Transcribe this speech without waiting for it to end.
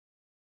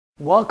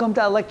Welcome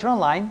to Electron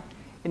Line.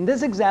 In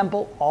this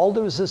example, all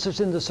the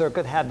resistors in the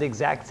circuit have the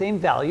exact same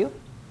value.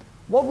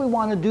 What we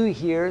want to do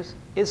here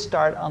is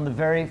start on the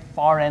very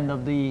far end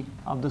of the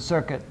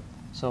circuit.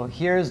 So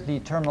here's the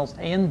terminals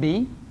A and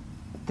B,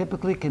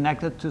 typically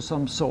connected to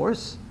some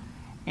source.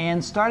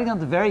 And starting at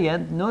the very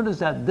end, notice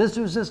that this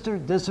resistor,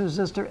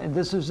 and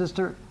this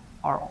resistor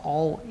are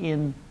all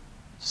in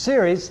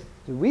series.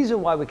 The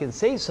reason why we can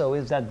say so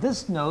is that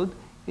this node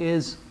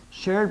is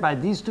shared by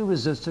these two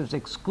resistors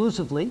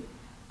exclusively.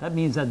 That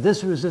means that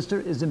this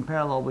resistor is in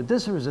parallel with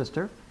this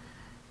resistor.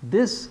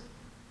 This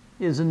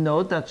is a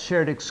node that's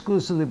shared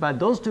exclusively by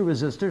those two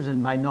resistors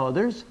and by no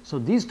others. So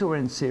these two are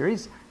in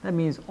series. That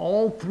means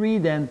all three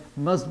then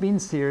must be in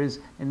series,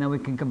 and then we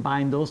can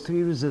combine those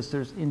three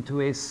resistors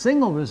into a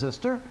single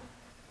resistor.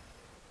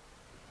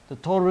 The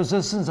total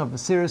resistance of the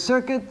series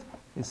circuit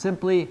is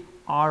simply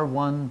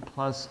R1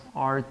 plus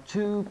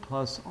R2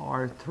 plus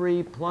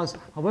R3 plus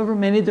however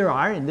many there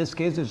are. In this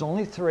case, there's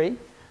only three.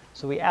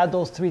 So we add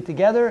those three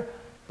together.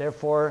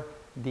 Therefore,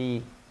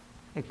 the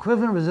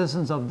equivalent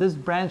resistance of this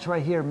branch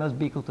right here must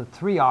be equal to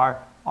 3R,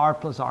 R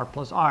plus R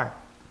plus R.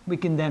 We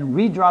can then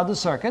redraw the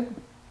circuit.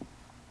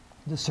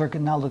 The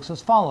circuit now looks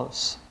as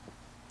follows.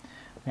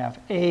 We have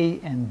A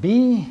and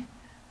B.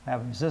 We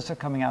have a resistor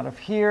coming out of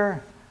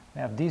here.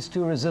 We have these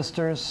two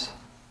resistors.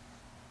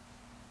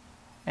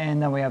 And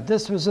then we have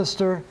this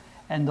resistor.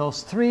 And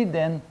those three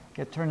then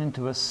get turned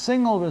into a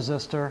single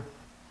resistor.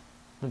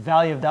 The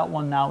value of that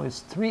one now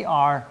is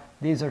 3R.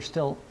 These are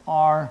still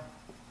R,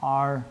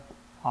 R,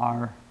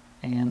 R,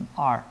 and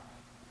R.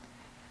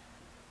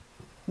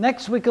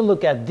 Next, we can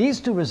look at these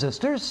two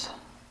resistors.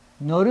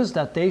 Notice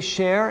that they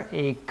share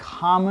a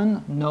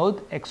common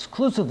node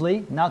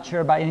exclusively, not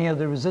shared by any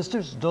other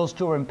resistors. Those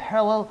two are in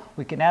parallel.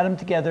 We can add them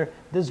together.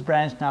 This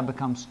branch now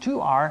becomes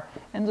 2R,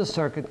 and the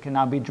circuit can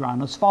now be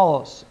drawn as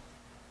follows.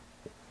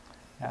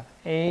 We have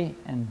A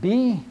and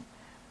B.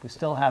 We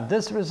still have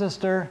this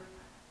resistor.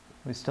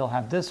 We still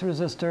have this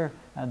resistor.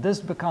 Now this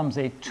becomes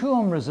a 2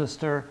 ohm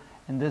resistor,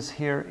 and this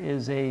here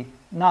is a,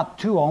 not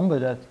 2 ohm,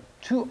 but a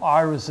 2R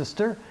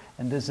resistor,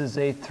 and this is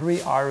a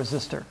 3R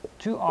resistor.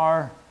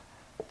 2R,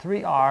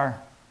 3R,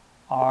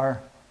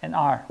 R, and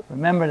R.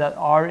 Remember that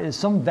R is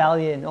some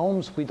value in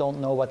ohms. We don't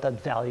know what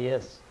that value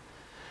is.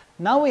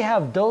 Now we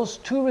have those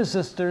two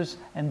resistors,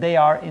 and they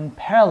are in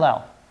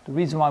parallel. The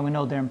reason why we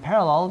know they're in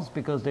parallel is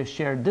because they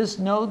share this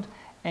node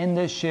and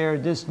they share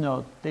this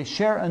node. They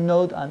share a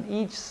node on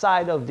each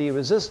side of the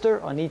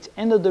resistor, on each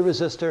end of the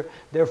resistor.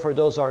 Therefore,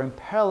 those are in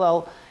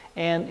parallel.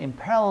 And in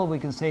parallel, we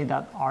can say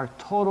that our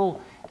total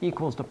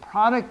equals the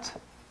product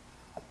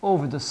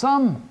over the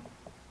sum,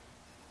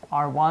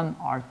 R1,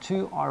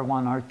 R2,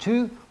 R1,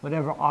 R2,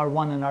 whatever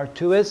R1 and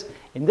R2 is.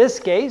 In this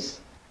case,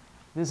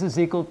 this is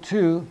equal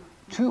to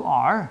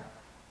 2R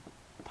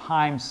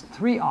times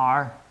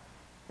 3R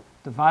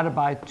divided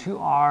by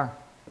 2R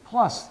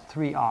plus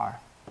 3R,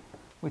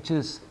 which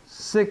is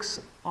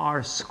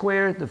 6R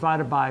squared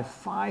divided by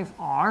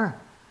 5R.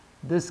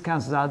 This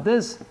cancels out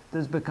this.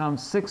 This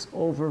becomes 6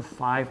 over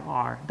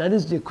 5R. That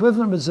is the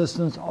equivalent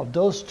resistance of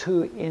those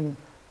two in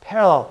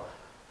parallel.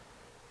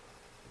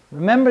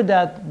 Remember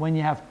that when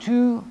you have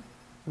two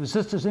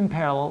resistors in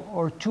parallel,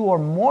 or two or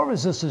more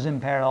resistors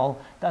in parallel,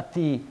 that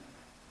the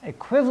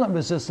equivalent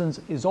resistance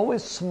is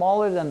always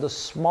smaller than the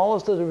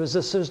smallest of the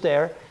resistors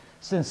there.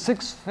 Since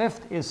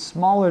 6/5 is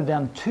smaller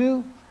than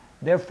 2,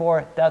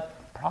 therefore that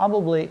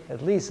probably,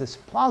 at least, is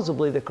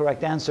plausibly the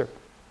correct answer.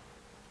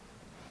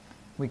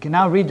 We can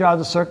now redraw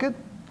the circuit.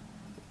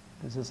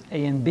 This is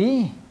A and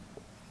B.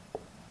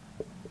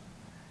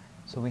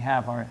 So we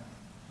have our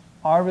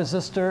R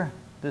resistor.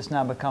 This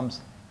now becomes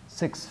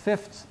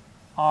 6/5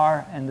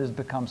 R, and this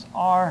becomes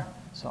R.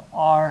 So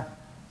R,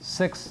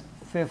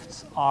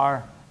 6/5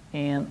 R,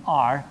 and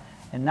R.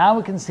 And now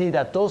we can see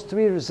that those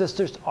three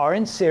resistors are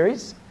in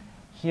series.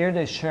 Here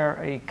they share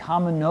a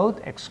common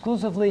node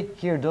exclusively.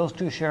 Here those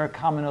two share a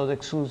common node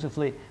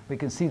exclusively. We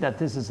can see that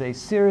this is a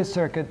series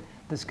circuit.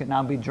 This can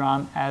now be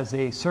drawn as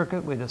a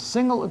circuit with a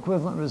single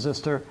equivalent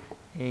resistor,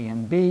 A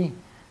and B,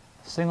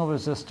 single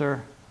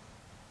resistor.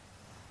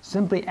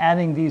 Simply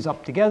adding these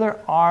up together,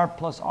 R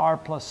plus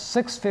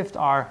 6/5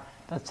 R,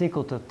 that's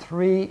equal to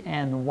 3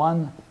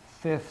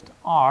 1/5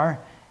 R,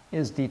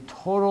 is the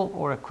total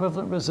or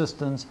equivalent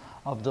resistance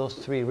of those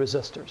three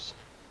resistors.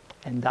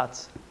 And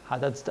that's how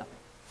that's done.